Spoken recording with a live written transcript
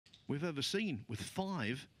we've ever seen, with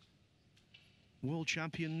 5 world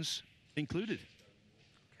champions included.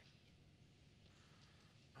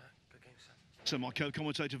 Good game, Sam. So my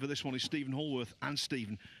co-commentator for this one is Stephen Hallworth. And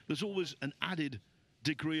Stephen, there's always an added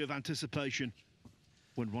degree of anticipation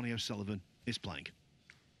when Ronnie O'Sullivan is playing.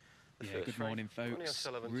 Yeah, good morning, folks.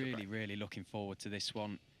 Really looking forward to this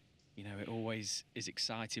one. You know, it always is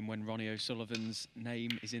exciting when Ronnie O'Sullivan's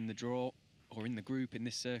name is in the draw, or in the group in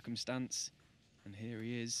this circumstance. And here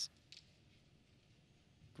he is.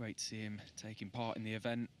 Great to see him taking part in the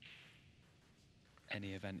event.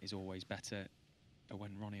 Any event is always better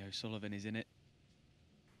when Ronnie O'Sullivan is in it.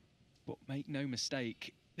 But make no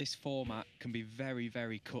mistake, this format can be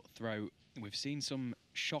very cutthroat. We've seen some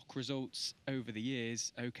shock results over the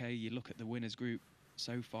years. Okay, you look at the winners group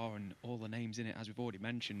so far and all the names in it, as we've already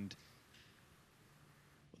mentioned.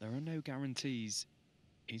 But there are no guarantees.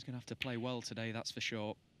 He's going to have to play well today, that's for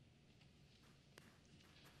sure.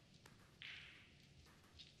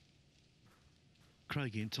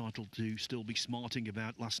 Craigie entitled to still be smarting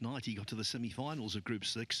about last night. He got to the semi-finals of Group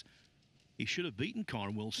 6. He should have beaten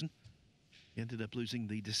Kyron Wilson. He ended up losing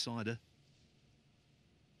the decider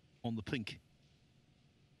on the pink.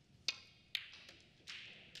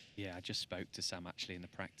 Yeah, I just spoke to Sam actually in the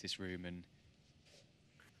practice room, and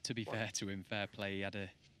to be fair to him, fair play, he had a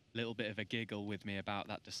little bit of a giggle with me about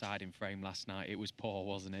that deciding frame last night. It was poor,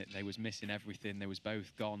 wasn't it? They was missing everything. They was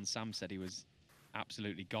both gone. Sam said he was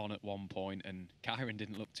absolutely gone at one point, and Kyron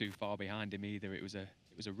didn't look too far behind him either. It was a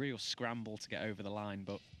real scramble to get over the line,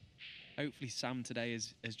 but hopefully Sam today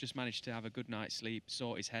has just managed to have a good night's sleep,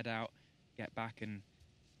 sort his head out, get back, and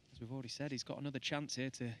as we've already said, he's got another chance here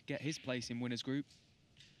to get his place in winners group.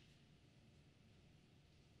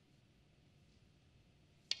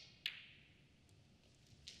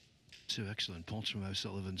 Two excellent pots from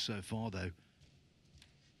O'Sullivan so far, though.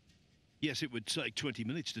 Yes, it would take 20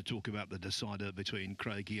 minutes to talk about the decider between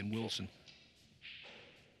Craigie and Wilson.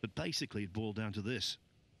 But basically, it boiled down to this.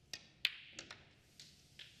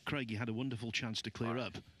 Craigie had a wonderful chance to clear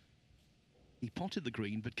up. He potted the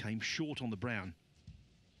green, but came short on the brown.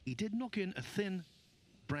 He did knock in a thin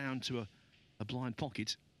brown to a blind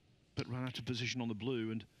pocket, but ran out of position on the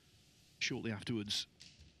blue, and shortly afterwards,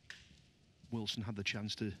 Wilson had the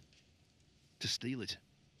chance to steal it.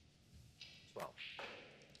 12.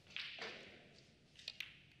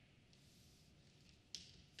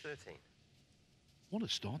 13. What a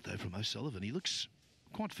start, though, from O'Sullivan. He looks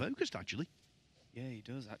quite focused, actually. Yeah, he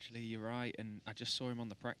does, actually. You're right. And I just saw him on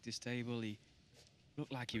the practice table. He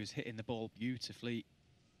looked like he was hitting the ball beautifully.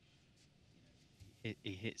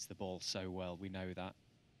 He hits the ball so well, we know that.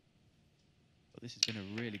 But this has been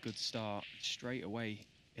a really good start. Straight away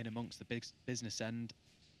in amongst the big business end.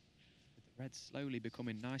 With the red slowly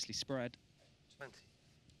becoming nicely spread. 20.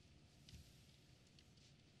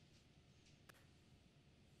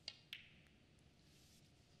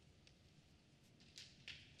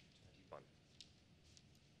 21.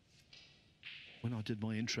 When I did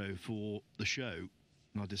my intro for the show,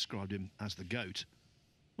 and I described him as the GOAT,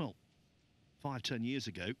 well, 5-10 years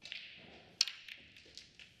ago,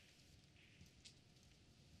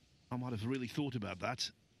 I might have really thought about that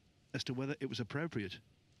as to whether it was appropriate.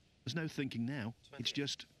 There's no thinking now. 20. It's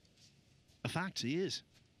just a fact. He is.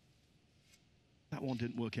 That one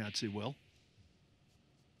didn't work out too well.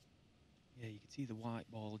 Yeah, you can see the white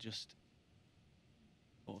ball just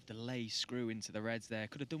sort of delay screw into the reds there.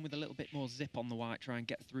 Could have done with a little bit more zip on the white, try and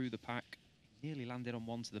get through the pack. Nearly landed on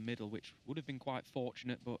one to the middle, which would have been quite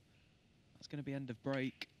fortunate, but that's going to be end of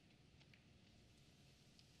break.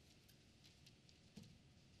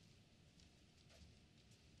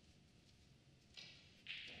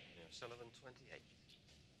 O'Sullivan, 28.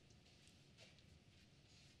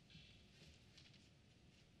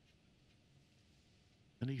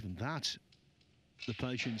 And even that, the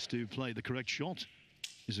patience to play the correct shot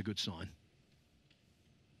is a good sign.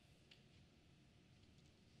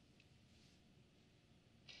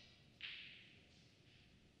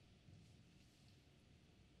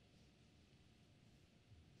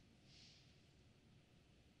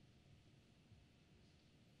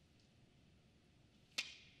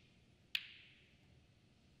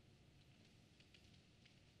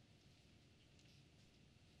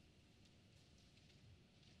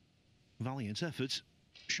 Valiant effort,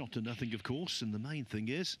 shot to nothing, of course, and the main thing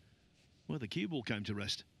is where the cue ball came to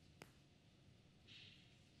rest.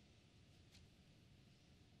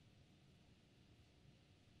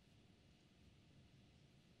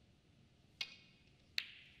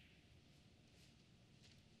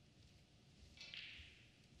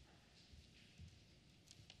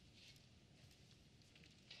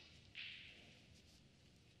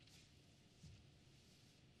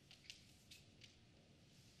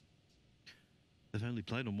 They've only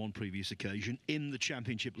played on one previous occasion in the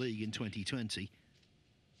Championship League in 2020.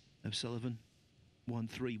 O'Sullivan won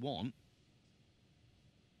 3-1.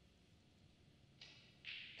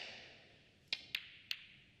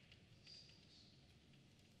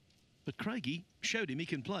 But Craigie showed him he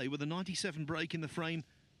can play. With a 97 break in the frame,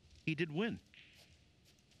 he did win.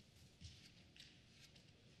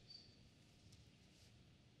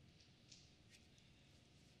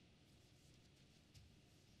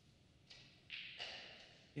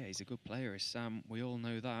 Yeah, he's a good player, is Sam. We all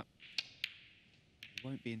know that. He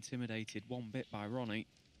won't be intimidated one bit by Ronnie.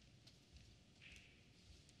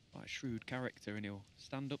 Quite a shrewd character, and he'll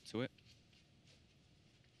stand up to it.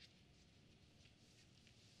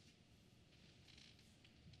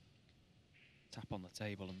 Tap on the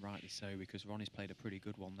table, and rightly so, because Ronnie's played a pretty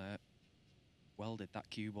good one there. Welded that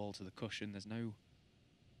cue ball to the cushion. There's no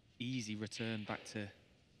easy return back to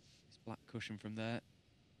this black cushion from there.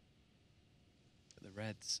 But the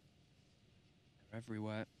reds, they're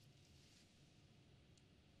everywhere.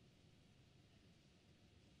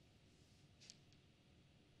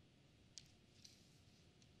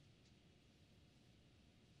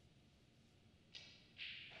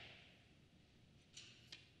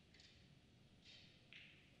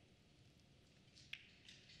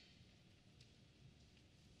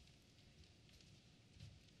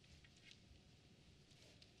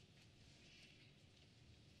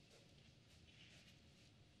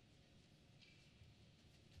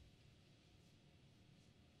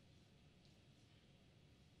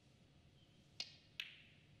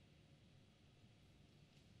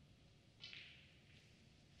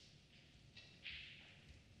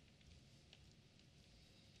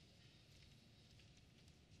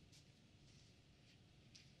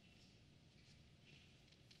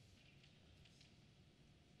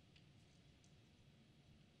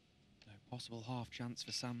 Possible half chance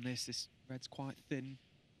for Sam this. This red's quite thin,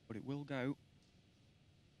 but it will go.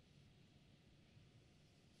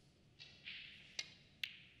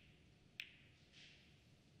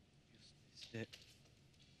 Just missed it.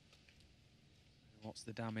 What's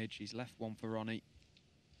the damage? He's left one for Ronnie.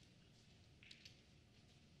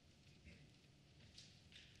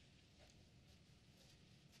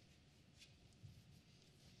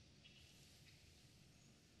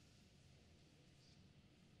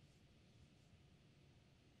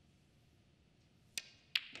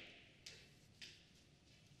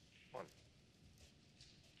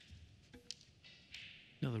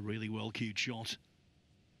 Another really well-cued shot.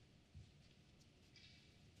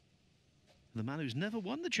 The man who's never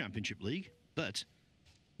won the Championship League, but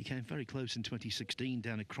he came very close in 2016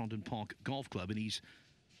 down at Crondon Park Golf Club in his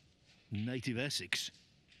native Essex.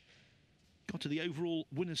 Got to the overall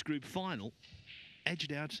winners group final,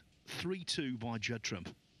 edged out 3-2 by Judd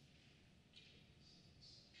Trump.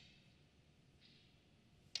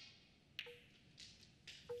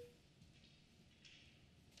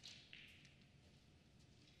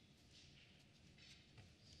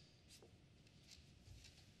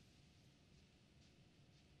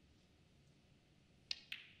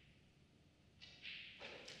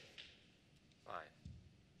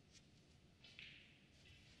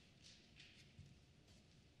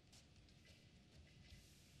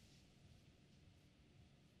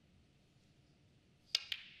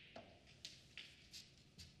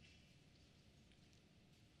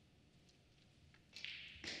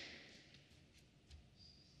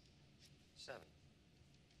 Seven.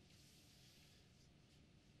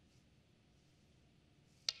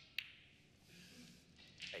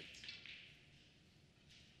 Eight.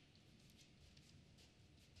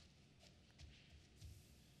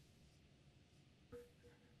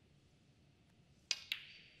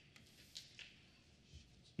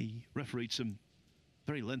 He refereed some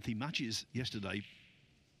very lengthy matches yesterday,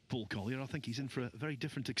 Paul Collier. I think he's in for a very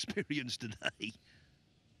different experience today.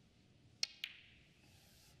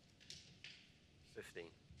 15.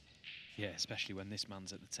 Yeah, especially when this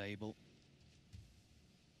man's at the table.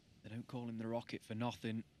 They don't call him the Rocket for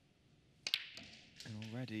nothing. And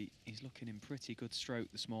already he's looking in pretty good stroke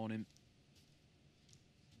this morning.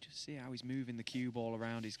 Just see how he's moving the cue ball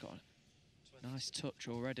around. He's got a nice touch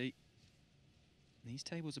already. And these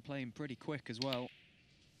tables are playing pretty quick as well.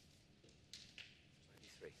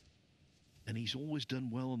 23. And he's always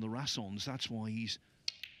done well on the Rassons. That's why he's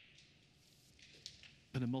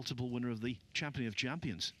been a multiple winner of the Champion of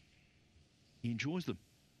Champions. He enjoys them.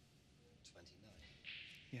 29.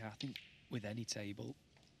 Yeah, I think with any table,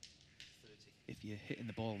 30. if you're hitting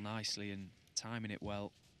the ball nicely and timing it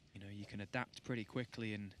well, you know, you can adapt pretty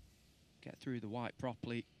quickly and get through the white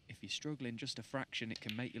properly. If you're struggling just a fraction, it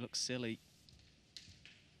can make you look silly.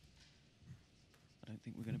 don't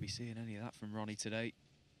think we're going to be seeing any of that from Ronnie today.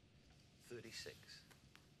 36.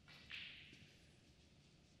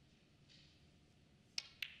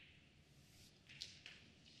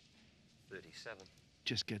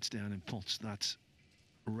 Just gets down and pots that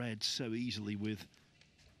red so easily with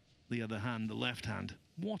the other hand, the left hand.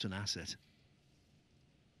 What an asset.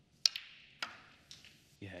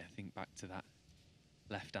 Yeah, I think back to that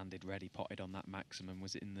left-handed red he potted on that maximum.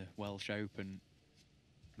 Was it in the Welsh Open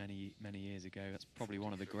many years ago? That's probably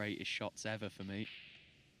one of the greatest shots ever for me.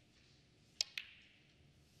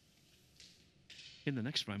 In the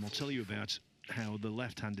next frame, I'll tell you about how the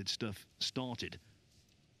left-handed stuff started.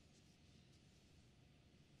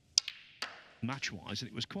 Match-wise,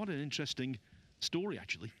 and it was quite an interesting story,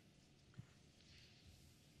 actually.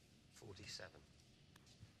 47.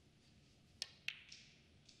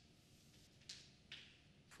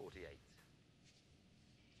 48.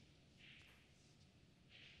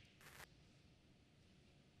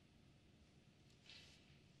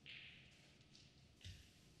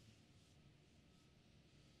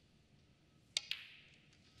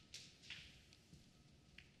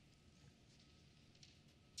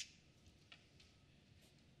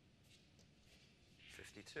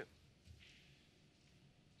 52.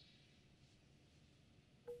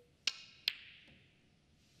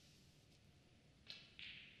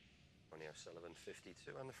 Ronnie O'Sullivan,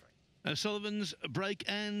 52 and the frame. O'Sullivan's break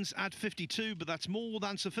ends at 52, but that's more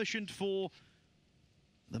than sufficient for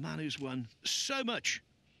the man who's won so much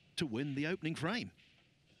to win the opening frame.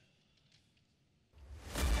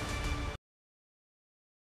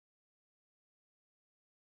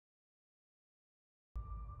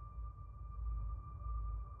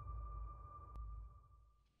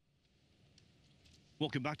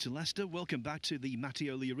 Welcome back to Leicester, welcome back to the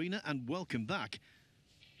Mattioli Arena, and welcome back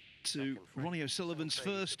to Ronnie O'Sullivan's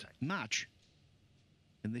first match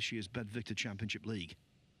in this year's BetVictor Championship League.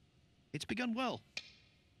 It's begun well.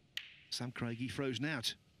 Sam Craigie frozen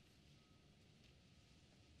out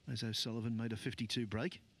as O'Sullivan made a 52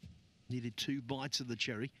 break. Needed 2 bites of the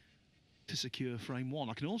cherry to secure frame 1.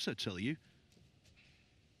 I can also tell you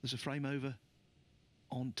there's a frame over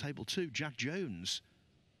on table 2. Jack Jones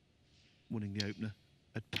winning the opener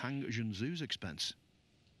at Pang Junzu's expense.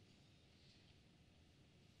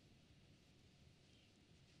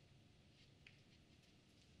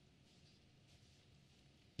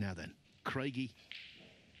 Now then, Craigie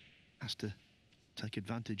has to take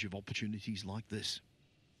advantage of opportunities like this.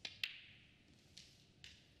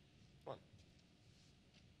 1.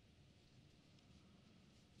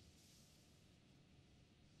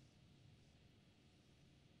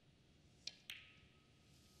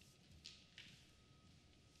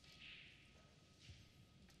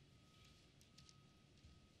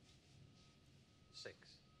 6.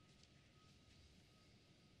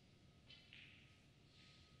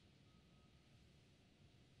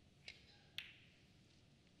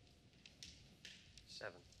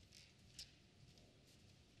 7.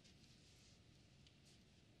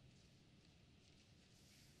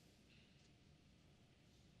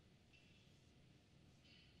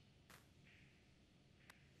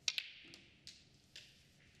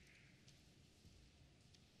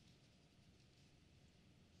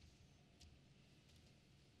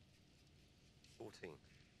 14.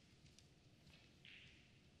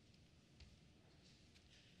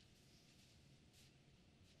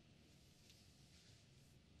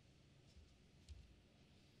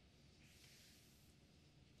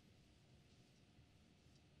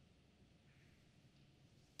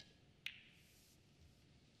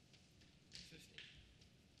 50.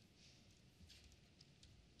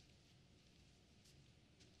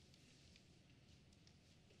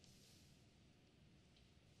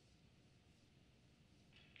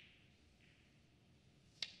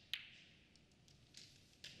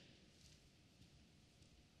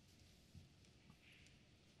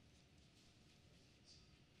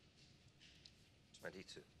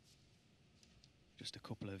 22. Just a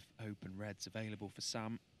couple of open reds available for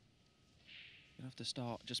Sam. Gonna have to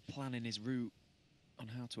start just planning his route on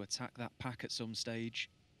how to attack that pack at some stage.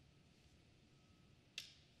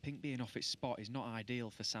 Pink being off its spot is not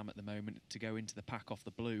ideal for Sam at the moment to go into the pack off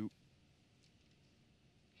the blue.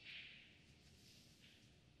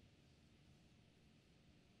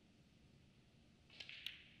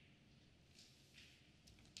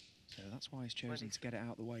 So that's why he's chosen to get it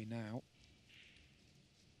out of the way now.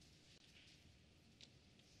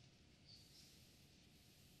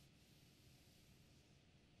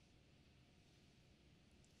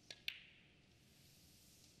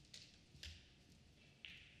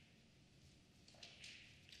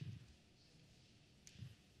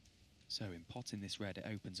 So in potting this red, it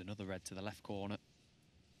opens another red to the left corner.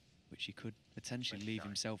 which he could potentially leave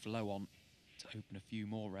himself low on to open a few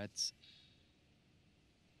more reds.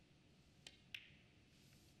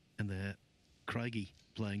 And there, Craigie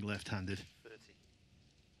playing left-handed. 30.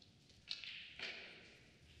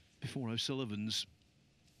 Before O'Sullivan's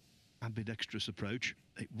ambidextrous approach,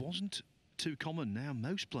 it wasn't too common. Now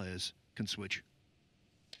most players can switch.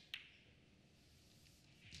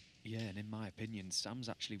 Yeah, and in my opinion, Sam's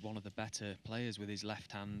actually one of the better players with his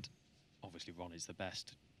left hand. Obviously, Ronnie's the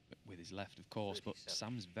best with his left, of course, but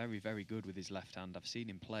Sam's very, very good with his left hand. I've seen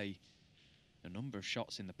him play a number of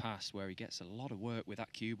shots in the past where he gets a lot of work with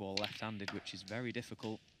that cue ball left-handed, which is very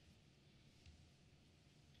difficult.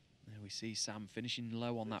 There we see Sam finishing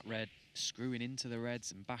low on that red, screwing into the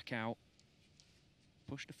reds and back out.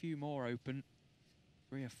 Pushed a few more open,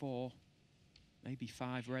 3 or 4, maybe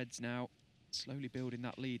 5 reds now. Slowly building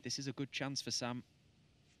that lead. This is a good chance for Sam.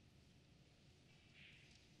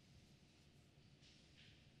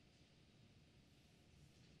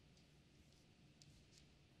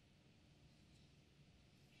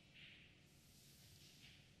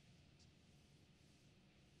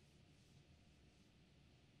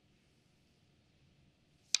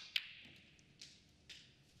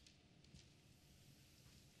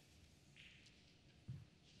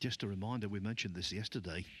 Just a reminder, we mentioned this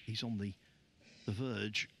yesterday, he's on the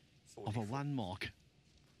verge of a landmark.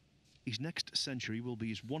 His next century will be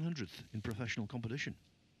his 100th in professional competition.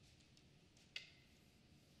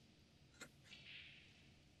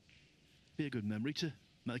 Be a good memory to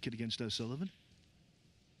make it against O'Sullivan.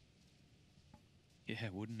 Yeah,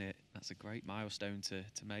 wouldn't it? That's a great milestone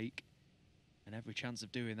to make. And every chance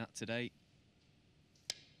of doing that today.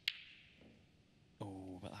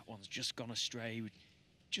 Oh, but that one's just gone astray.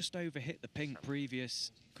 Just over hit the pink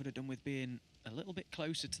previous. Could have done with being a little bit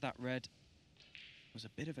closer to that red. It was a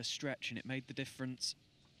bit of a stretch and it made the difference.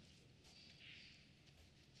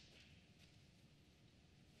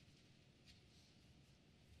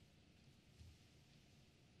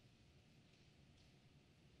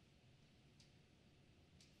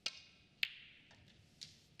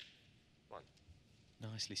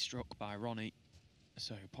 Nicely struck by Ronnie.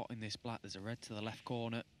 So potting this black, there's a red to the left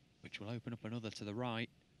corner, which will open up another to the right.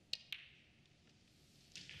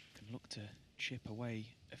 Can look to chip away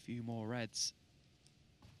a few more reds.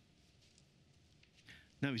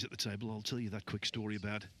 Now he's at the table, I'll tell you that quick story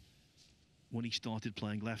about when he started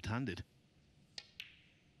playing left-handed.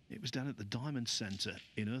 It was down at the Diamond Centre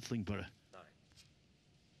in Irthlingborough.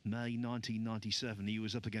 May 1997, he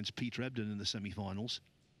was up against Peter Ebden in the semi-finals.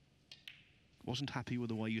 Wasn't happy with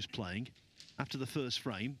the way he was playing. After the first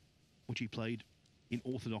frame, which he played in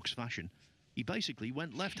orthodox fashion, he basically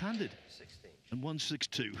went left-handed and won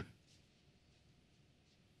 6-2.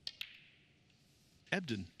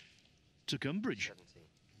 Ebden took umbrage 17.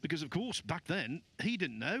 because, of course, back then, he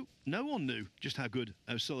didn't know. No one knew just how good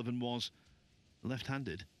O'Sullivan was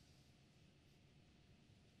left-handed.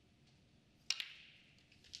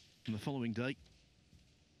 And the following day,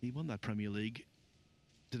 he won that Premier League,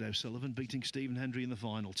 did O'Sullivan, beating Stephen Hendry in the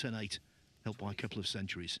final, 10-8, helped by a couple of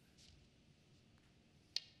centuries.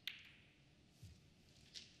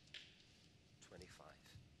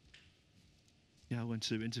 Yeah, I went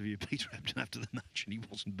to interview Peter Ebden after the match and he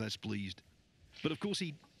wasn't best pleased. But of course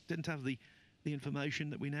he didn't have the information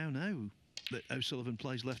that we now know, that O'Sullivan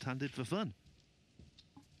plays left-handed for fun.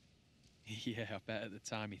 Yeah, I bet at the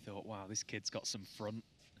time he thought, wow, this kid's got some front.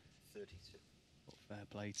 32. But fair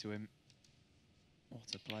play to him.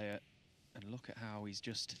 What a player. And look at how he's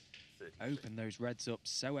just 33. opened those reds up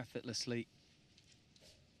so effortlessly.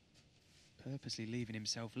 Purposely leaving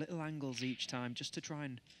himself little angles each time just to try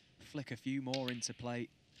and flick a few more into play.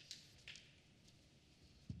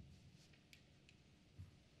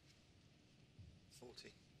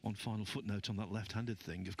 One final footnote on that left-handed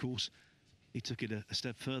thing. Of course, he took it a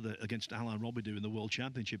step further against Alain Robidoux in the World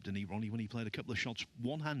Championship, didn't he, Ronnie, when he played a couple of shots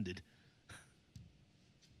one-handed.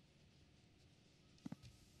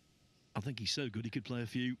 I think he's so good he could play a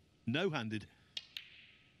few no-handed.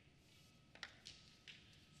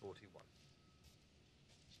 41.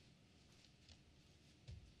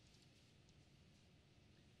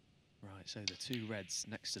 Right, so the two reds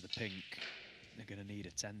next to the pink, they're going to need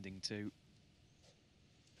attending to.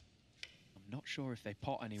 I'm not sure if they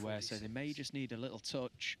pot anywhere, 46. so they may just need a little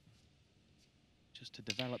touch just to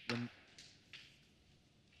develop them.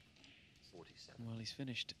 47. Well, he's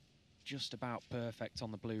finished just about perfect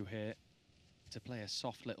on the blue here to play a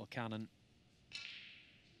soft little cannon.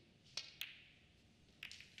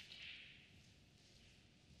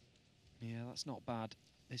 Yeah, that's not bad.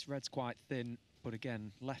 This red's quite thin, but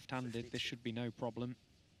again, left-handed, this should be no problem.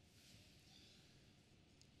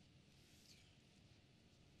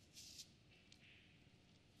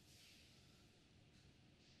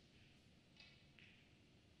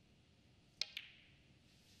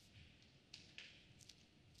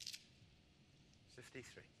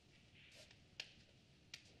 53.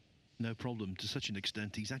 No problem to such an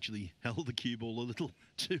extent. He's actually held the cue ball a little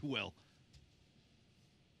too well.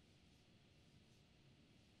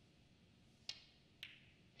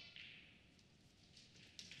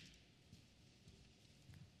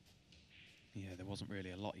 Yeah, there wasn't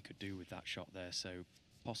really a lot he could do with that shot there, so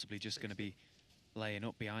possibly just going to be laying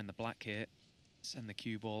up behind the black here. Send the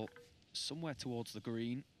cue ball somewhere towards the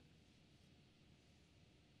green.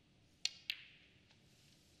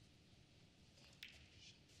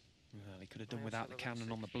 Well, he could have done without the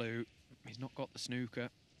cannon on the blue. He's not got the snooker.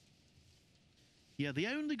 Yeah, the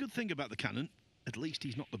only good thing about the cannon, at least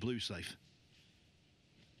he's not the blue safe.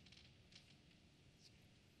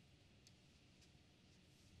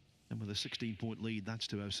 And with a 16-point lead, that's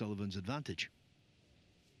to O'Sullivan's advantage.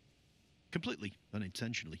 Completely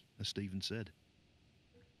unintentionally, as Stephen said.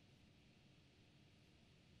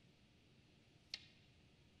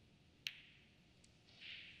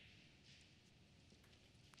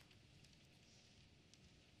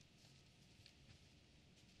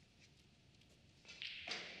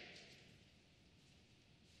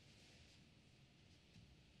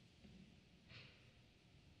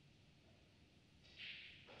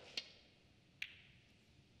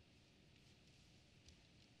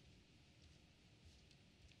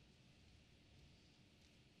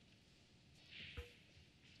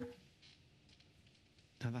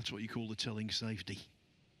 Now that's what you call the telling safety.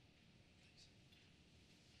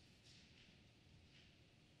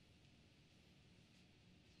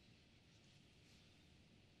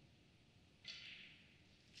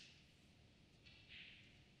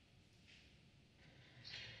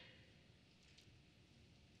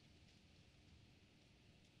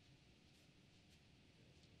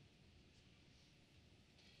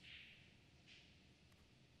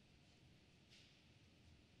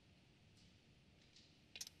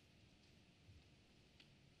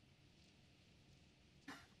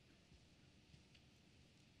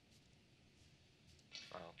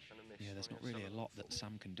 Yeah, there's not really a lot that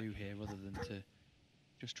Sam can do here other than to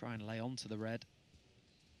just try and lay onto the red.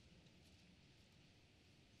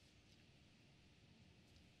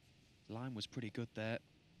 Line was pretty good there.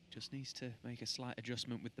 Just needs to make a slight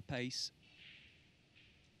adjustment with the pace.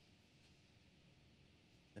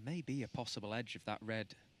 There may be a possible edge of that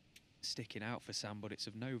red sticking out for Sam, but it's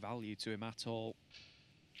of no value to him at all.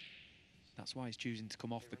 That's why he's choosing to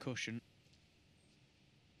come off the cushion.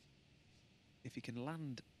 If he can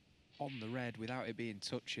land on the red without it being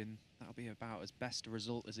touching, that'll be about as best a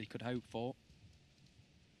result as he could hope for.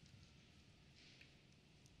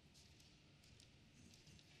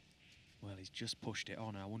 Well, he's just pushed it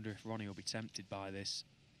on. I wonder if Ronnie will be tempted by this.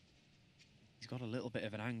 He's got a little bit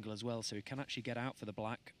of an angle as well, so he can actually get out for the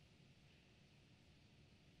black.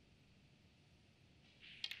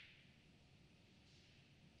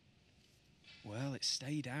 Well, it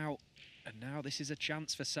stayed out, and now this is a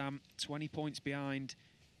chance for Sam. 20 points behind.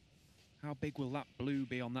 How big will that blue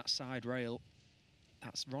be on that side rail?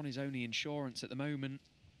 That's Ronnie's only insurance at the moment.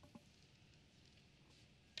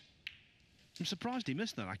 I'm surprised he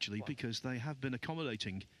missed that, actually, because they have been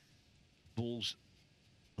accommodating balls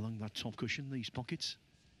along that top cushion, these pockets.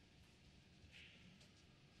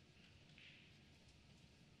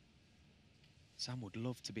 Sam would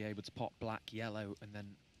love to be able to pop black, yellow, and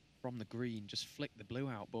then from the green just flick the blue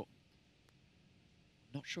out, but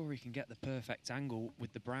not sure he can get the perfect angle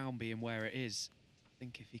with the brown being where it is. I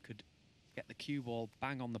think if he could get the cue ball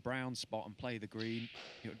bang on the brown spot and play the green,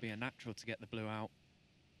 it would be a natural to get the blue out.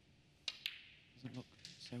 Doesn't look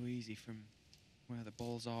so easy from where the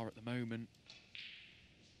balls are at the moment.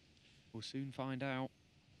 We'll soon find out.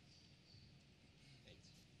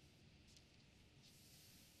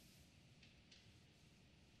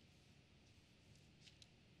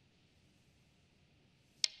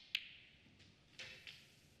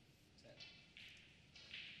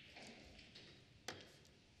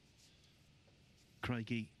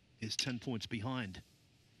 Craigie is 10 points behind,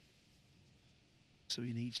 so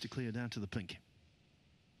he needs to clear down to the pink.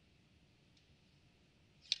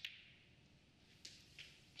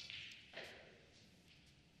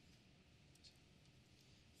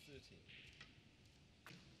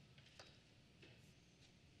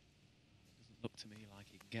 Doesn't look to me like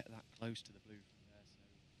he can get that close to the blue from there,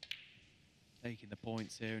 so taking the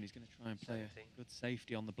points here, and he's going to try and play a good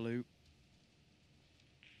safety on the blue.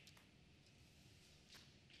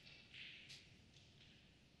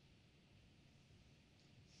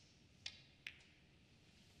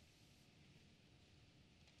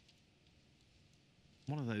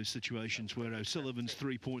 One of those situations where O'Sullivan's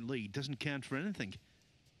three-point lead doesn't count for anything.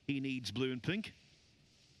 He needs blue and pink.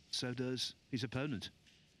 So does his opponent.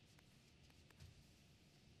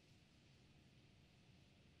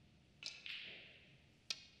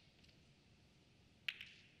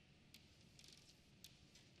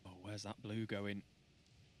 Where's that blue going?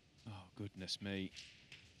 Oh, goodness me.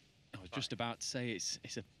 I was just about to say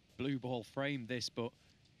it's a blue ball frame, this, but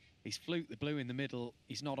he's fluked the blue in the middle.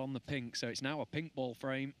 He's not on the pink, so it's now a pink ball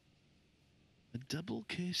frame. A double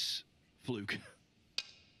kiss fluke.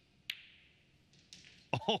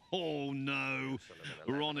 Oh, no.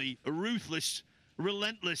 Ronnie, ruthless,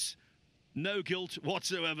 relentless, no guilt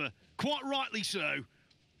whatsoever. Quite rightly so,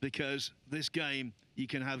 because this game, you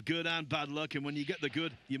can have good and bad luck, and when you get the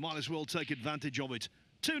good, you might as well take advantage of it.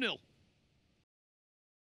 2-0.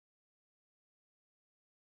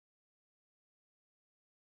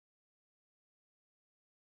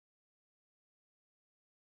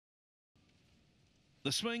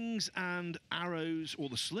 The swings and arrows, or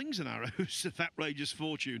the slings and arrows of outrageous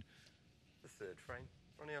fortune. The third frame,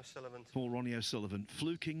 Ronnie O'Sullivan. For Ronnie O'Sullivan,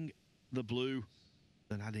 fluking the blue,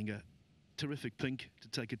 then adding a terrific pink to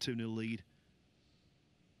take a 2-0 lead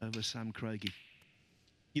over Sam Craigie.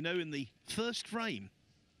 You know, in the first frame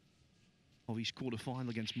of his quarter-final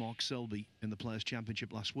against Mark Selby in the Players'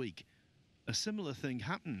 Championship last week, a similar thing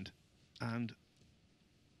happened, and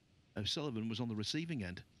O'Sullivan was on the receiving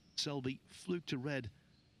end. Selby fluked to red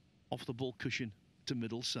off the ball cushion to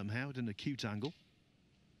middle somehow at an acute angle.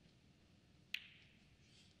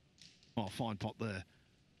 Oh, fine pot there.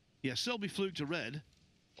 Yeah, Selby fluked to red.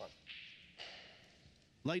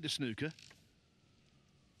 Laid a snooker.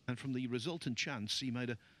 And from the resultant chance, he made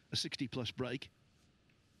a 60-plus break.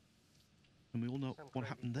 And we all know what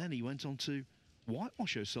happened then. He went on to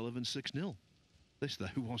whitewash O'Sullivan 6-0. This, though,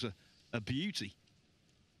 was a beauty.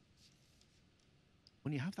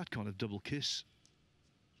 When you have that kind of double kiss,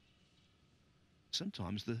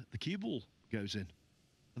 sometimes the cue ball goes in.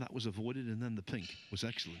 And that was avoided, and then the pink was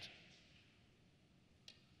excellent.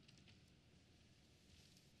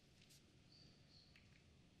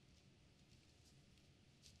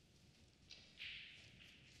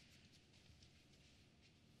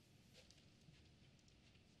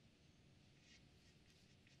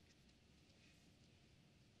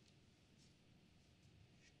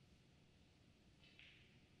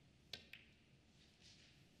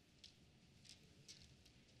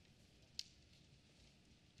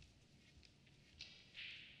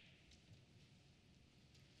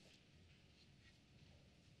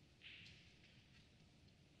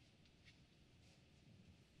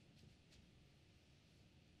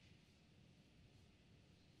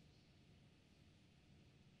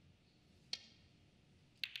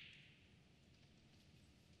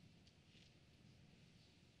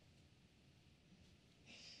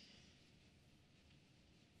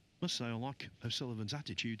 Must say I like O'Sullivan's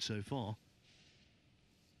attitude so far.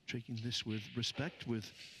 Treating this with respect,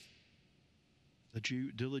 with the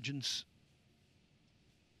due diligence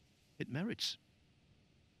it merits.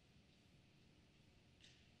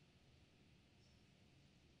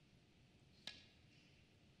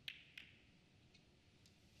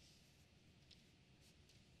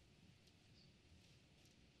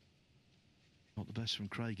 Not the best from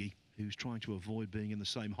Craigie, who's trying to avoid being in the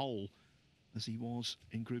same hole as he was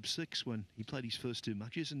in Group 6 when he played his first two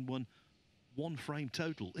matches and won one frame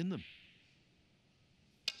total in them.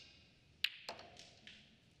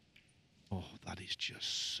 Oh, that is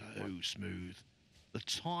just so smooth. The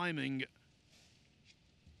timing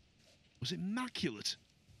was immaculate.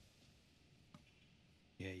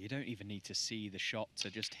 Yeah, you don't even need to see the shot to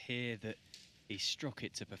just hear that he struck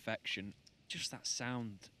it to perfection. Just that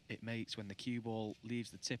sound it makes when the cue ball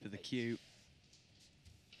leaves the tip of the cue.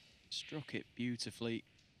 Struck it beautifully,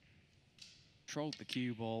 trolled the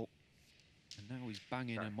cue ball, and now he's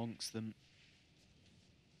banging amongst them.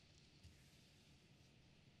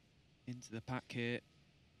 Into the pack here.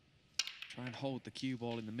 Try and hold the cue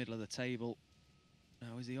ball in the middle of the table.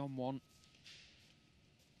 Now is he on one?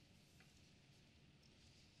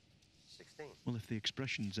 16. Well, if the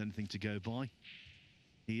expression's anything to go by,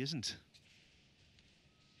 he isn't.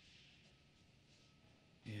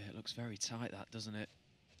 Yeah, it looks very tight, that, doesn't it?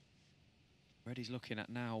 Red he's looking at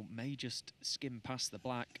now may just skim past the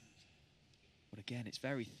black. But again, it's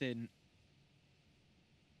very thin.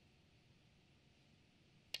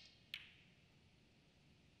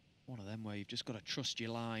 One of them where you've just got to trust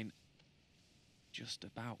your line. Just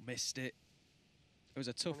about missed it. It was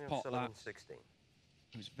a tough pot, that. 16.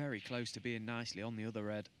 It was very close to being nicely on the other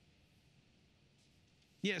red.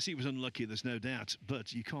 Yes, he was unlucky, there's no doubt,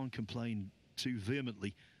 but you can't complain too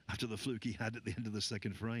vehemently after the fluke he had at the end of the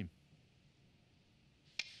second frame.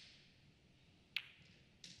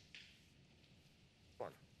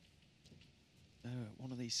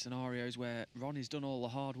 One of these scenarios where Ronnie's done all the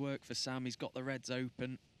hard work for Sam. He's got the reds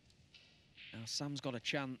open. Now Sam's got a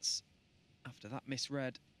chance after that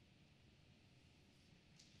misread.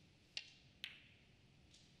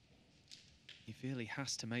 You feel he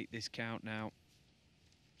has to make this count now.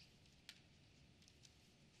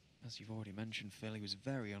 As you've already mentioned, Phil, he was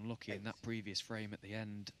very unlucky in that previous frame at the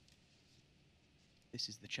end. This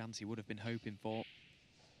is the chance he would have been hoping for.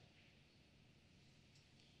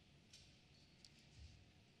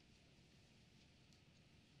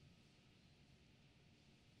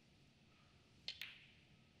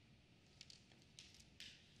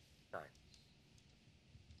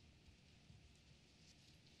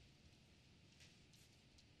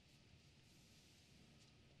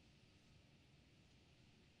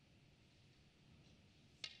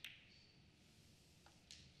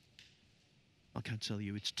 I can tell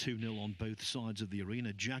you it's 2-0 on both sides of the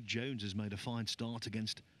arena. Jack Jones has made a fine start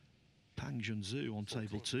against Pang Junzhu on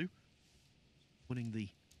table 2. Winning the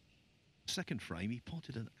second frame, he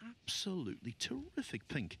potted an absolutely terrific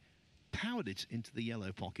pink. Powered it into the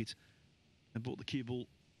yellow pocket and brought the cue ball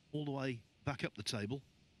all the way back up the table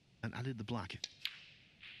and added the black.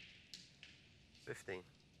 15.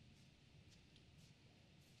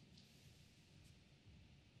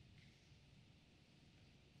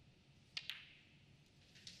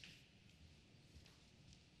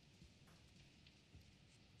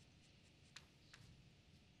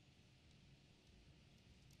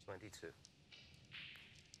 Two.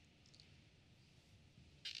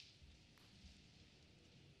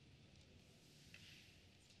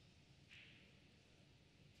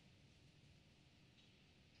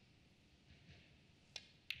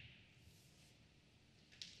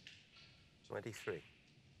 $23.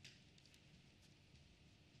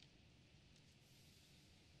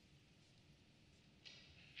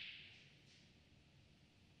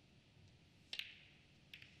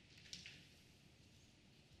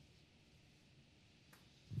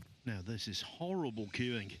 Now this is horrible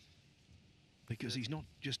cueing because he's not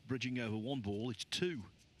just bridging over one ball, it's two.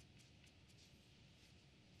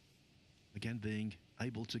 Again, being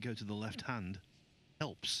able to go to the left hand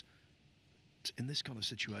helps. In this kind of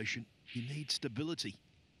situation, you need stability.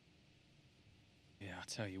 Yeah, I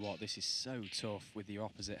tell you what, this is so tough with your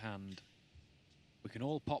opposite hand. We can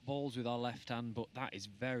all pop balls with our left hand, but that is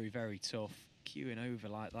very, very tough. Cueing over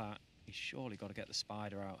like that, he's surely got to get the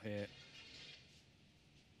spider out here.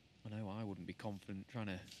 I know I wouldn't be confident trying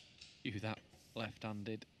to cue that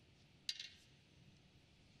left-handed.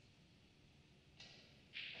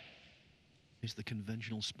 Is the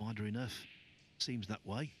conventional spider enough? Seems that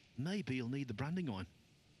way. Maybe he'll need the branding iron.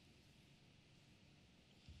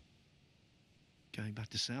 Going back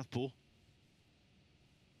to southpaw.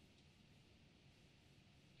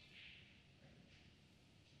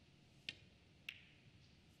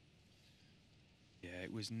 Yeah,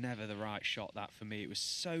 it was never the right shot, that, for me. It was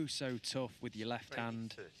so, so tough with your left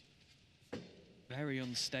hand. Very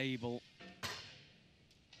unstable.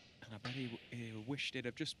 And I bet he wished he'd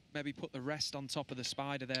have just maybe put the rest on top of the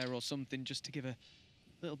spider there or something, just to give a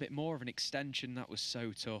little bit more of an extension. That was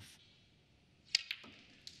so tough.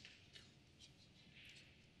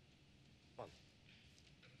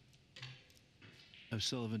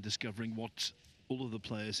 O'Sullivan discovering what all of the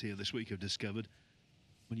players here this week have discovered.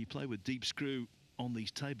 When you play with deep screw on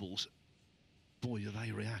these tables, boy, do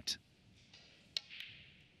they react.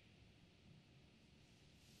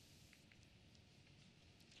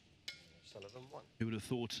 Sullivan won. Who would have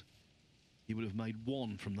thought he would have made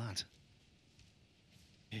one from that?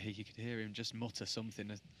 Yeah, you could hear him just mutter something.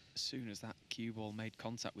 As soon as that cue ball made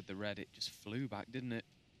contact with the red, it just flew back, didn't it?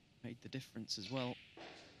 Made the difference as well.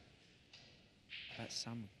 I bet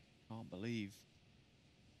Sam can't believe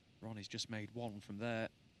Ronnie's just made one from there.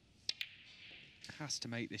 Has to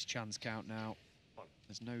make this chance count now.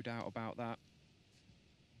 There's no doubt about that.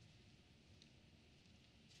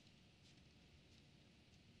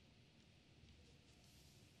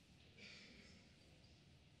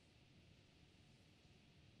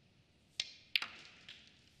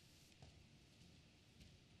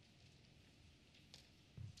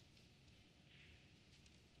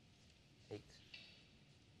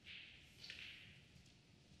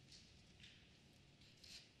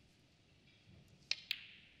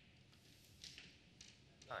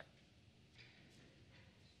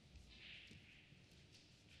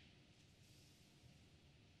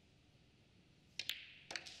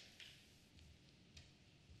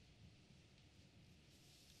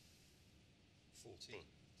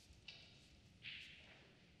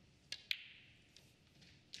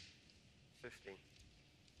 $15.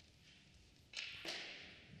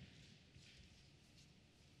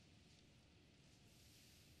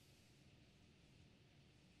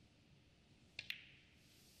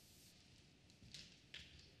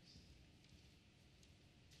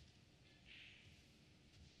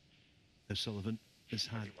 O'Sullivan has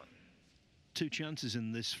had 2 chances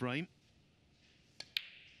in this frame.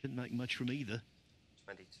 Didn't make much from either.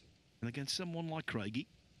 22. And against someone like Craigie,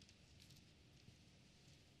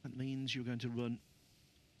 that means you're going to run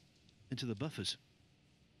into the buffers.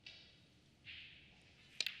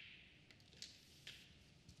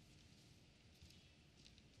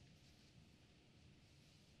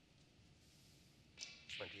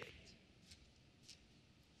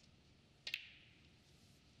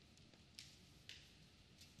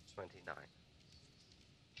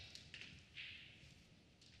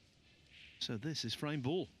 So this is frame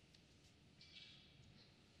ball.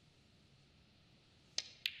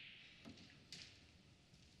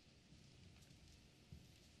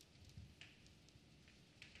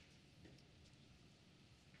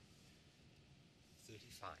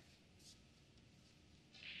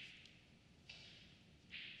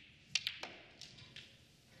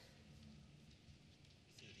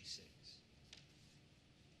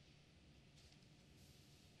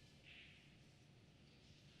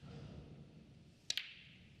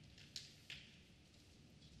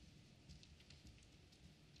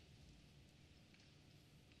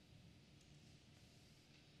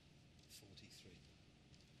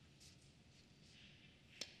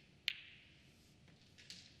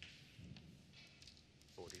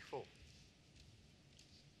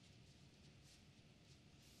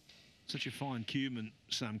 Such a fine cueman,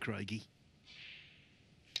 Sam Craigie.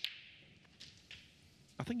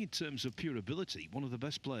 I think in terms of pure ability, one of the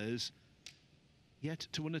best players yet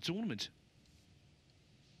to win a tournament.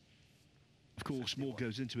 Of course, 51. more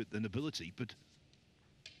goes into it than ability, but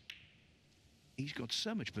he's got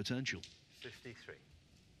so much potential. 53.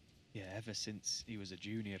 Yeah, ever since he was a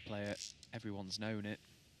junior player, everyone's known it.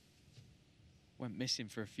 Went missing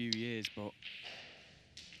for a few years, but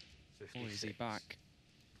boy, is he back.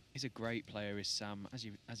 He's a great player, is Sam. As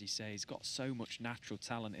you say, he's got so much natural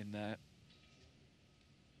talent in there.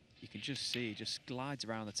 You can just see, he just glides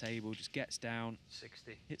around the table, just gets down,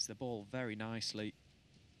 60. hits the ball very nicely.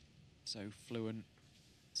 So fluent,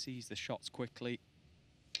 sees the shots quickly.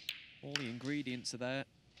 All the ingredients are there.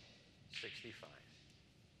 65.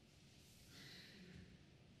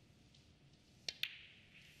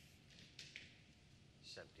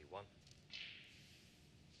 Sam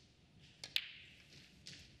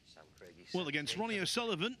Craigie. Well, against Ronnie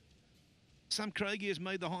O'Sullivan, Sam Craigie has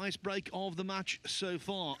made the highest break of the match so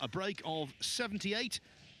far. A break of 78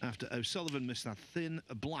 after O'Sullivan missed that thin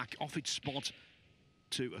black off its spot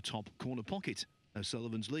to a top corner pocket.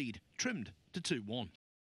 O'Sullivan's lead trimmed to 2-1.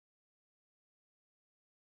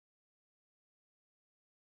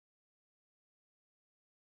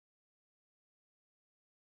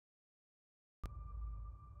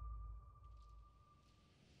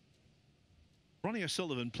 Ronnie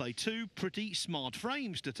O'Sullivan played 2 pretty smart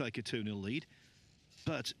frames to take a 2-0 lead,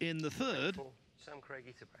 but in the third, Sam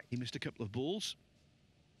Craigie to break. he missed a couple of balls.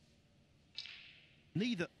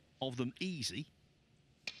 Neither of them easy,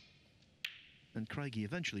 and Craigie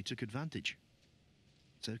eventually took advantage.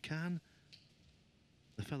 So can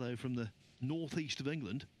the fellow from the northeast of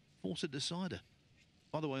England force a decider?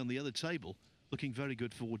 By the way, on the other table, looking very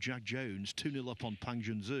good for Jack Jones, 2-0 up on Pang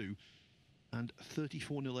Junzhu, and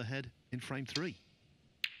 34-0 ahead in frame 3.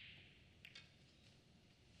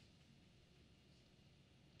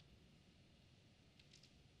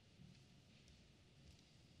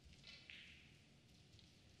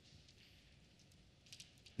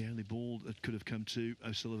 The only ball that could have come to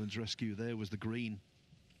O'Sullivan's rescue there was the green,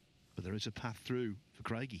 but there is a path through for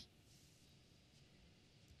Craigie.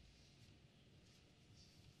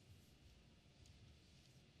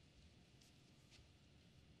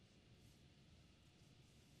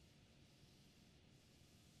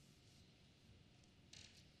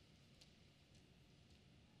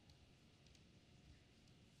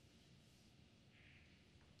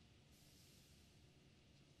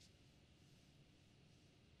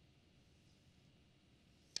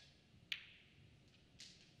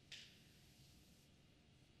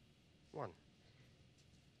 One.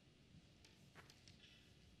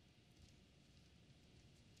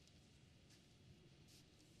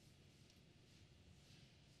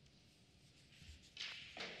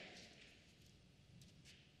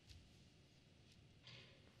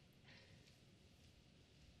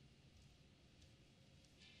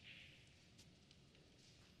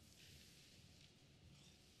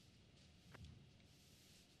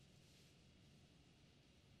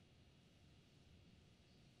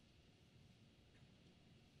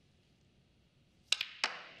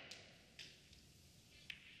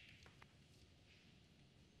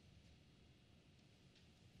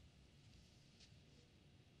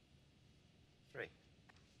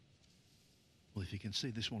 Well, if you can see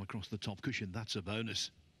this one across the top cushion, that's a bonus.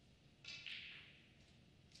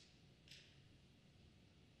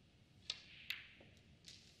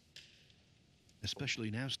 Especially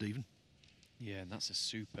now, Stephen. Yeah, and that's a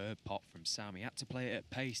superb pot from Sam. He had to play it at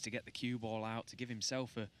pace to get the cue ball out, to give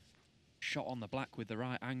himself a shot on the black with the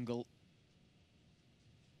right angle.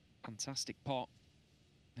 Fantastic pot.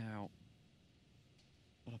 Now,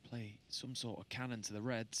 got to play some sort of cannon to the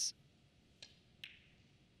reds.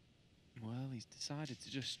 Well, he's decided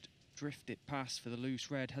to just drift it past for the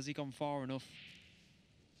loose red. Has he gone far enough?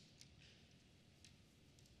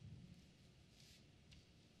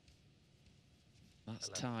 That's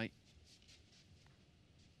 11. tight.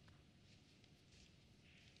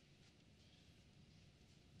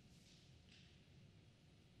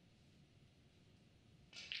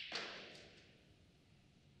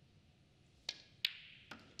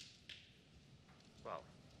 Well,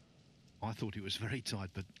 I thought it was very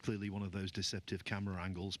tight, but clearly one of those deceptive camera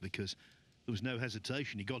angles, because there was no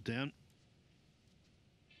hesitation. He got down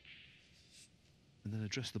and then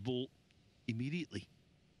addressed the ball immediately.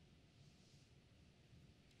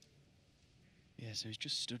 Yeah, so he's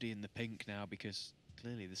just studying the pink now, because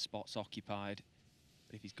clearly the spot's occupied.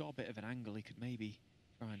 But if he's got a bit of an angle, he could maybe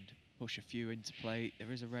try and push a few into play.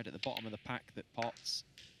 There is a red at the bottom of the pack that pots.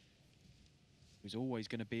 Who's always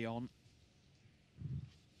going to be on.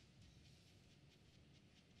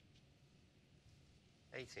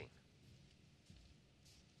 $18.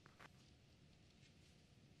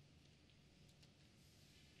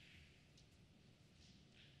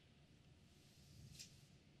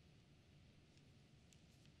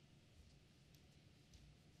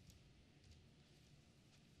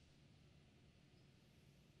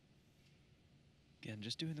 Again,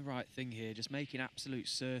 just doing the right thing here, just making absolute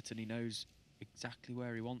certain he knows exactly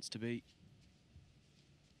where he wants to be.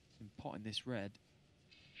 And potting this red.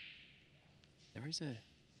 There is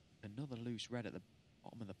another loose red at the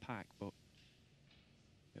bottom of the pack, but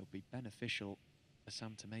it'll be beneficial for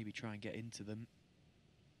Sam to maybe try and get into them.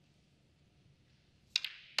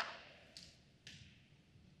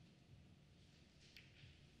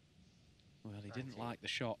 Well, he didn't like the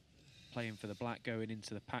shot playing for the black, going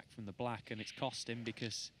into the pack from the black, and it's cost him,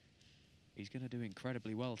 because he's going to do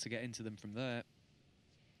incredibly well to get into them from there.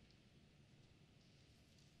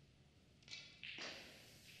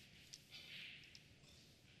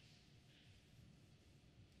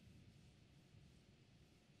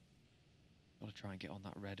 Got to try and get on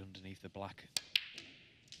that red underneath the black.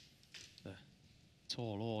 The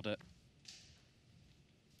tall order.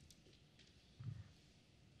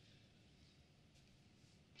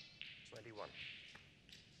 $21.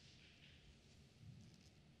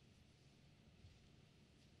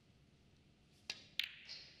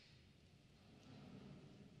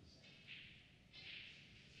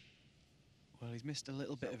 Well, he's missed a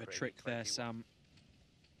little bit Sam of a Craigie, trick there, 21. Sam.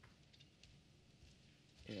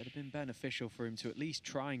 It would have been beneficial for him to at least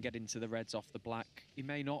try and get into the reds off the black. He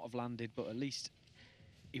may not have landed, but at least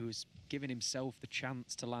he was giving himself the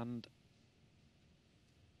chance to land.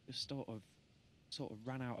 Just sort of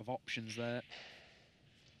ran out of options there.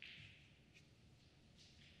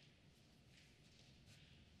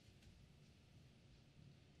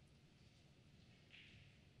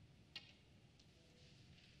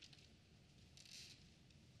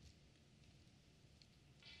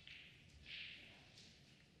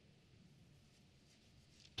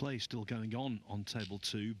 Play still going on table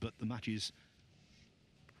 2, but the match is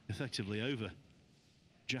effectively over.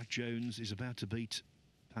 Jack Jones is about to beat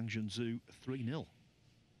Pang Junzhu 3-0.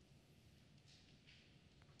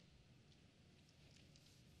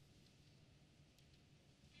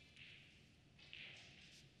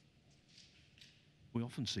 We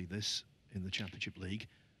often see this in the Championship League.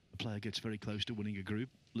 A player gets very close to winning a group,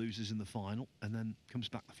 loses in the final, and then comes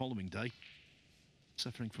back the following day,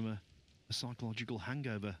 suffering from a psychological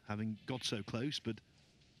hangover, having got so close, but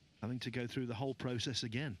having to go through the whole process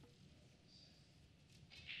again.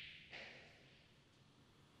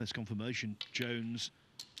 There's confirmation. Jones.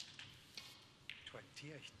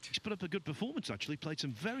 28. He's put up a good performance, actually. Played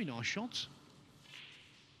some very nice shots.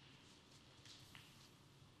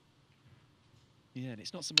 Yeah, and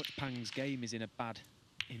it's not so much Pang's game is in bad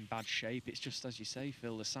shape. It's just, as you say,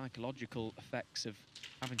 Phil, the psychological effects of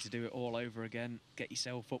having to do it all over again, get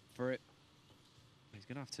yourself up for it. He's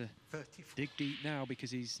going to have to 34. dig deep now, because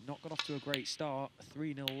he's not got off to a great start. A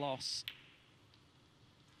 3-0 loss.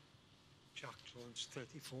 Jack Jones,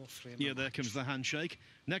 34. Frame Yeah, of there match. comes the handshake.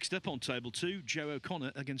 Next up on table 2, Joe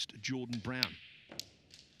O'Connor against Jordan Brown.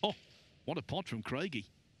 Oh, what a pot from Craigie.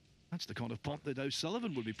 That's the kind of pot that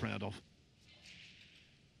O'Sullivan would be proud of.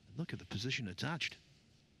 Look at the position attached.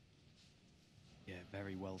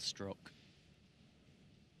 Very well struck.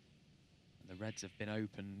 And the reds have been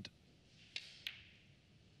opened.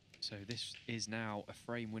 So this is now a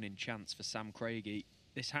frame-winning chance for Sam Craigie.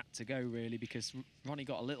 This had to go, really, because Ronnie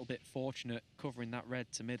got a little bit fortunate covering that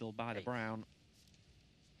red to middle by the brown.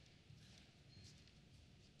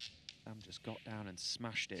 Sam just got down and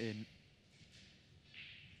smashed it in.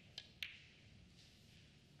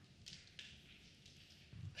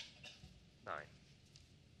 Nine.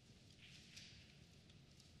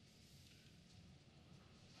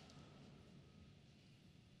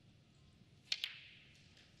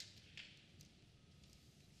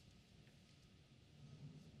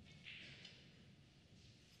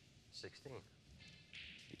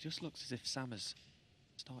 It just looks as if Sam has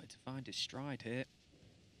started to find his stride here.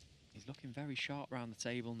 He's looking very sharp round the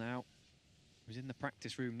table now. He was in the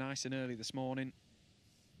practice room nice and early this morning.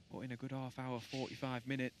 Put in a good half hour, 45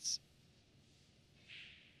 minutes.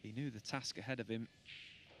 He knew the task ahead of him.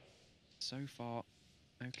 So far,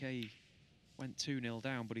 okay, went 2-0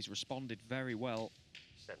 down, but he's responded very well.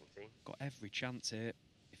 17. Got every chance here.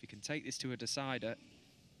 If he can take this to a decider,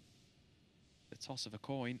 the toss of a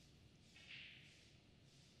coin.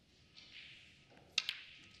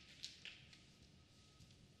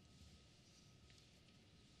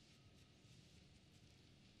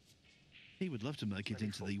 He would love to make it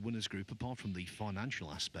into the winners group. Apart from the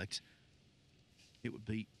financial aspect, it would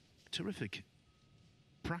be terrific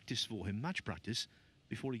practice for him, match practice,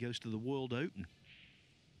 before he goes to the World Open.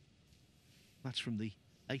 That's from the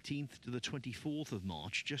 18th to the 24th of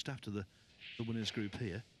March, just after the winners group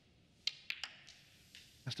here.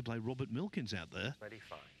 Has to play Robert Milkins out there.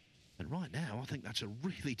 25. And right now, I think that's a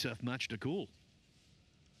really tough match to call.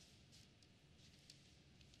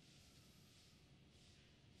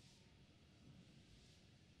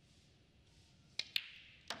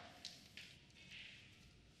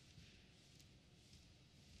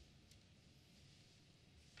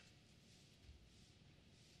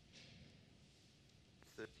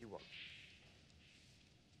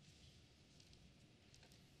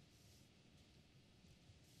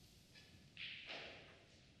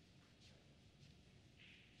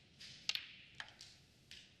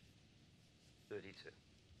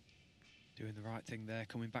 Doing the right thing there,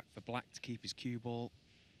 coming back for black to keep his cue ball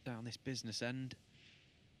down this business end.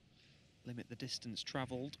 Limit the distance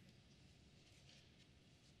travelled.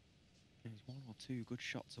 He's one or two good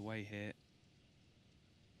shots away here.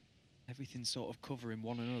 Everything's sort of covering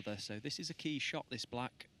one another, so this is a key shot, this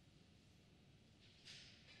black.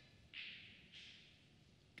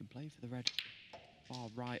 Can play for the red far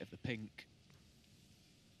right of the pink.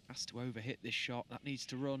 Has to overhit this shot, that needs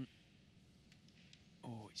to run.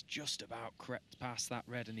 Oh, it's just about crept past that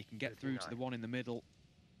red, and he can get 59. through to the one in the middle.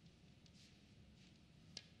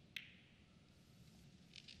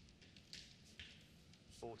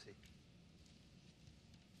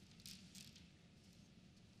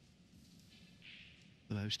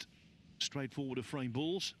 The most straightforward of frame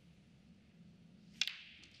balls.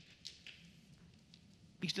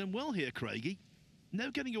 He's done well here, Craigie. No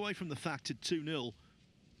getting away from the fact at 2-0.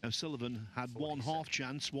 O'Sullivan had 1 half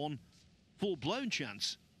chance, 1 full-blown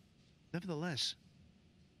chance. Nevertheless,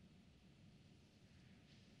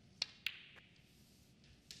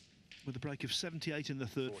 with a break of 78 in the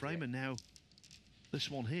third frame, and now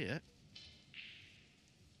this one here,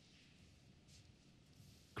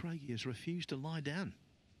 Craigie has refused to lie down.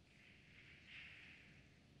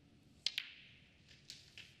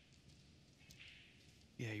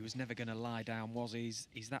 Yeah, he was never going to lie down, was he?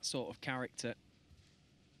 He's that sort of character.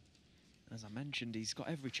 As I mentioned, he's got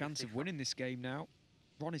every chance of winning this game now.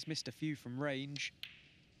 Ronnie's missed a few from range,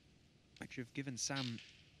 which have given Sam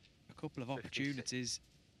a couple of opportunities,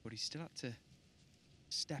 but he's still had to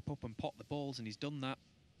step up and pot the balls, and he's done that.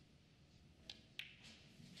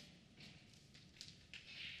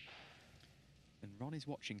 And Ronnie's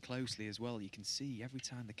watching closely as well. You can see every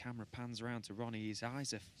time the camera pans around to Ronnie, his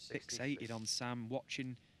eyes are fixated on Sam,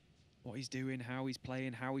 watching what he's doing, how he's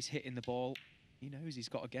playing, how he's hitting the ball. He knows he's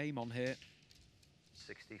got a game on here.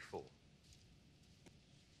 64.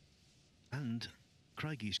 And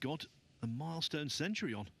Craigie's got a milestone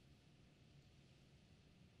century on.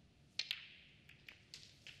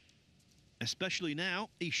 Especially now,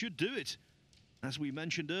 he should do it. As we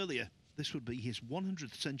mentioned earlier, this would be his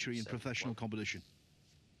 100th century in professional competition.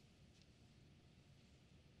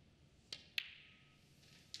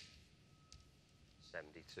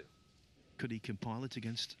 Could he compile it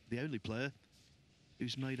against the only player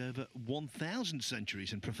who's made over 1,000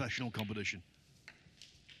 centuries in professional competition?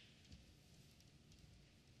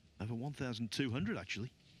 Over 1,200,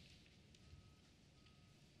 actually.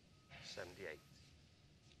 78.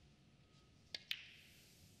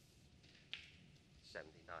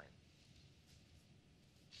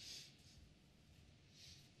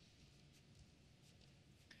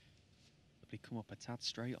 possibly come up a tad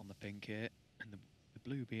straight on the pink here, and the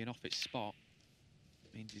blue being off its spot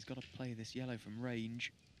means he's got to play this yellow from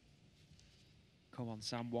range. Come on,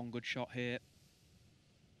 Sam, one good shot here.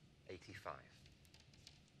 85.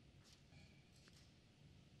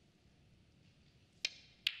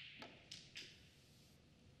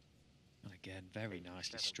 And again, very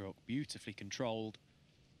nicely struck, beautifully controlled.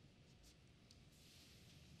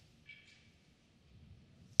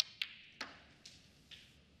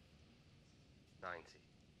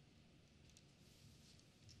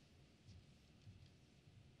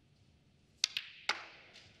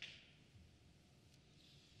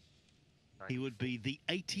 He would be the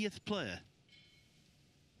 80th player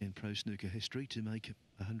in pro snooker history to make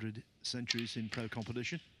 100 centuries in pro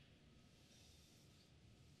competition.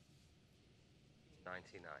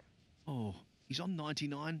 99. Oh, he's on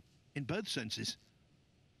 99 in both senses.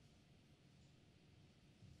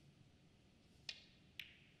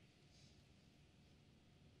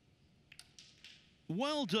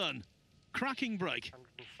 Well done. Cracking break.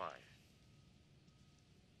 105.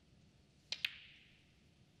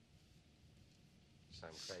 Sam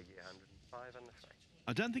Craigie, 105 and the frame.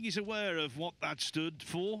 I don't think he's aware of what that stood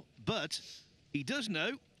for, but he does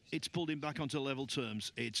know it's pulled him back onto level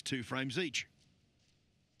terms. It's 2 frames each.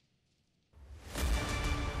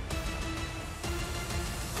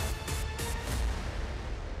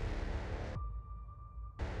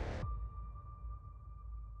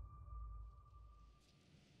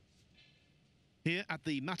 Here at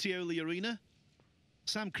the Mattioli Arena,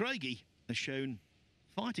 Sam Craigie has shown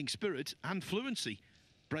fighting spirit and fluency.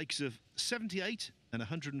 Breaks of 78 and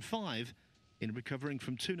 105 in recovering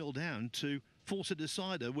from 2-0 down to force a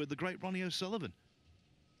decider with the great Ronnie O'Sullivan.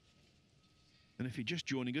 And if you're just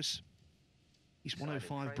joining us, his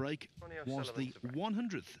 105 break was the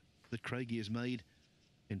 100th that Craigie has made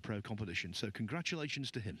in pro competition. So congratulations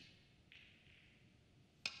to him.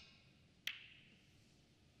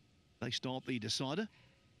 They start the decider.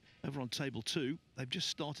 Over on table 2, they've just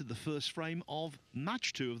started the first frame of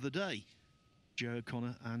match 2 of the day. Joe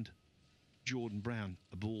O'Connor and Jordan Brown,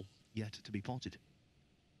 a ball yet to be potted.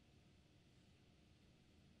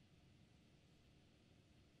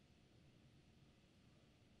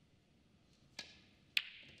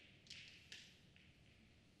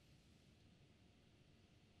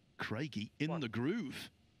 Craigie in the groove.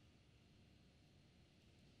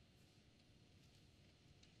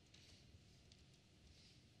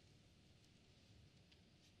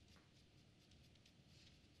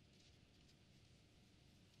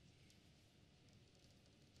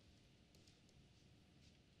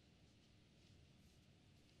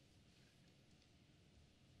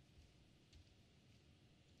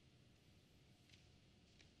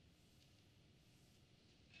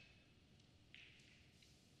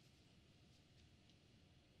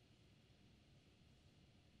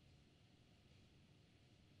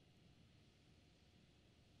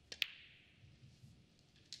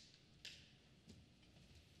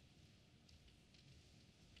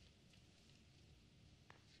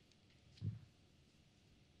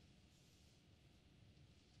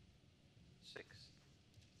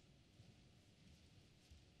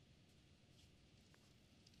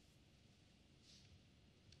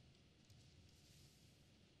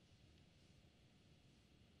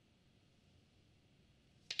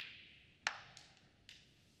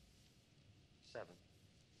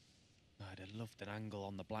 I'd have loved an angle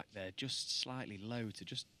on the black there, just slightly low to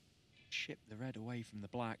just chip the red away from the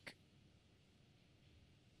black.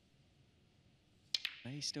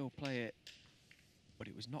 May still play it, but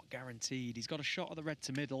it was not guaranteed. He's got a shot of the red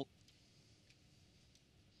to middle.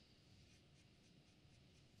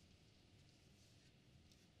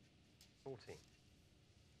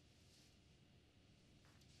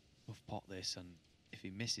 Tough pot this, and if he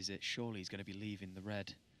misses it, surely he's going to be leaving the red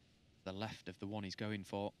to the left of the one he's going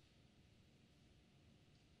for.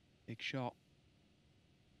 Big shot.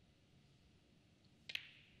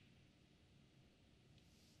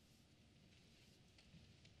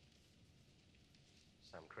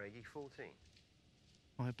 Sam Craigie, 14.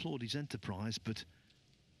 I applaud his enterprise, but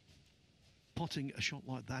potting a shot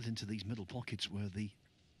like that into these middle pockets where the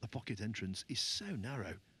pocket entrance is so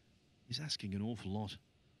narrow is asking an awful lot.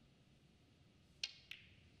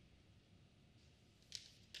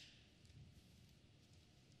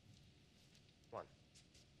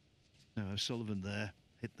 Now O'Sullivan there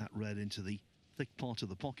hit that red into the thick part of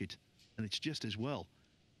the pocket, and it's just as well.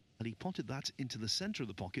 Had he potted that into the centre of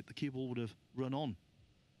the pocket, the cue ball would have run on.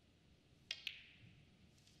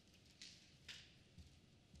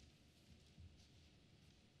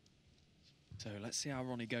 So let's see how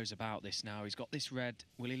Ronnie goes about this now. He's got this red.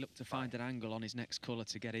 Will he look to find an angle on his next colour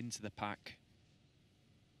to get into the pack?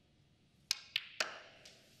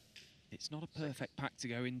 It's not a perfect pack to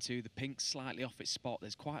go into. The pink's slightly off its spot.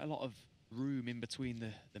 There's quite a lot of room in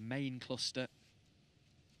between the main cluster.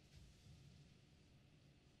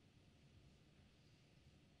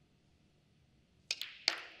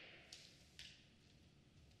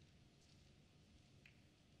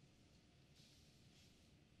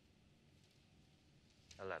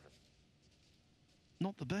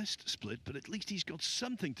 Not the best split, but at least he's got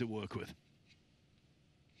something to work with.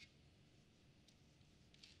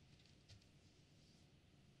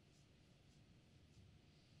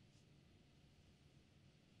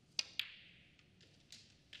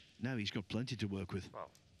 Now he's got plenty to work with.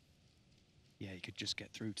 Yeah, he could just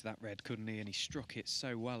get through to that red, couldn't he? And he struck it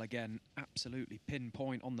so well again. Absolutely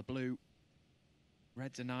pinpoint on the blue.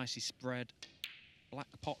 Reds are nicely spread. Black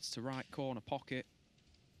pots to right corner pocket.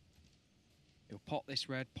 He'll pot this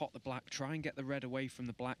red, pot the black, try and get the red away from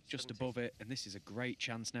the black just 17. above it. And this is a great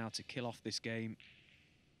chance now to kill off this game.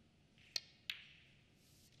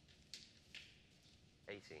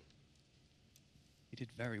 18. He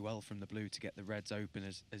did very well from the blue to get the reds open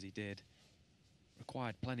as he did.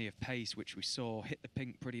 Required plenty of pace, which we saw. Hit the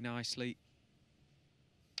pink pretty nicely.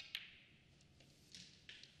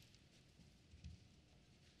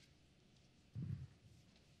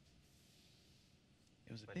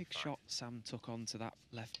 It was a big 25. shot Sam took onto that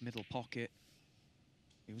left middle pocket.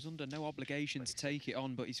 He was under no obligation to take it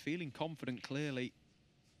on, but he's feeling confident clearly.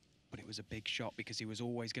 But it was a big shot because he was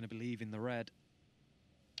always going to believe in the red.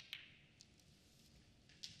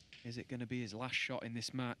 Is it going to be his last shot in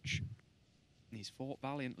this match? And he's fought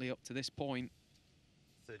valiantly up to this point.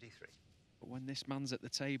 33. But when this man's at the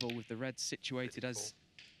table with the reds situated as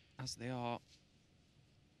they are,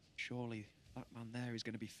 surely that man there is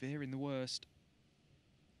going to be fearing the worst.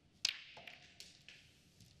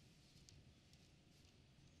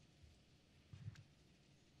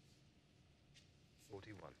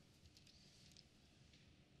 41.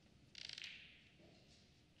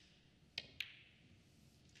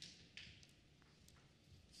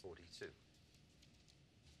 42.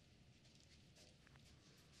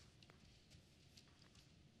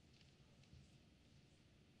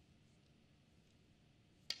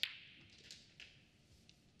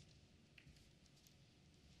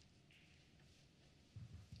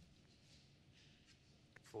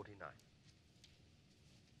 49.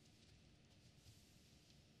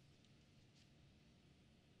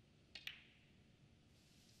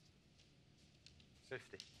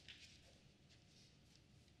 50.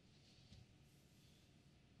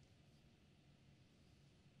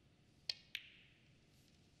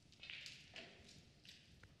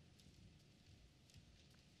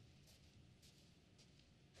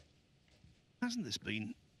 'Hasn't this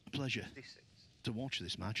been a pleasure 56. to watch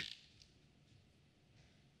this match?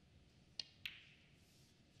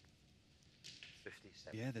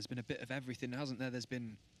 57. Yeah, there's been a bit of everything, hasn't there? There's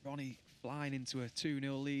been Ronnie flying into a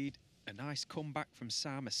 2-0 lead, a nice comeback from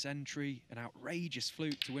Sam, a century, an outrageous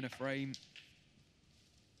fluke to win a frame.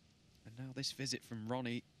 And now this visit from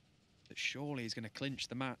Ronnie that surely is going to clinch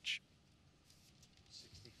the match.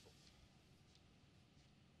 64.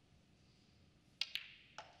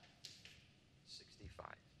 65.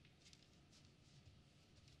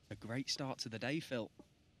 A great start to the day, Phil.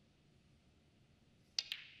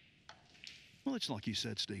 Well, it's like you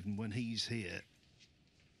said, Stephen, when he's here,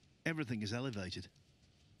 everything is elevated.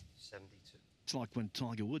 72. It's like when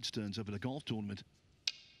Tiger Woods turns up at a golf tournament.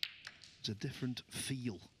 It's a different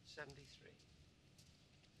feel. 73.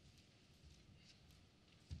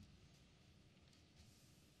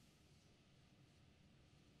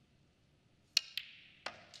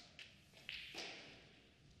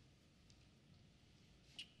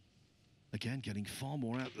 'Again, getting far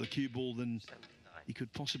more out of the cue ball than 79. he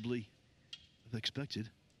could possibly have expected.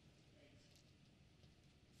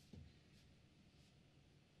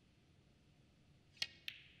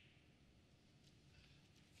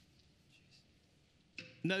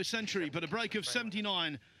 No century, but a break of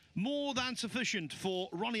 79. More than sufficient for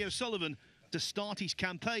Ronnie O'Sullivan to start his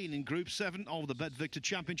campaign in Group 7 of the BetVictor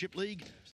Championship League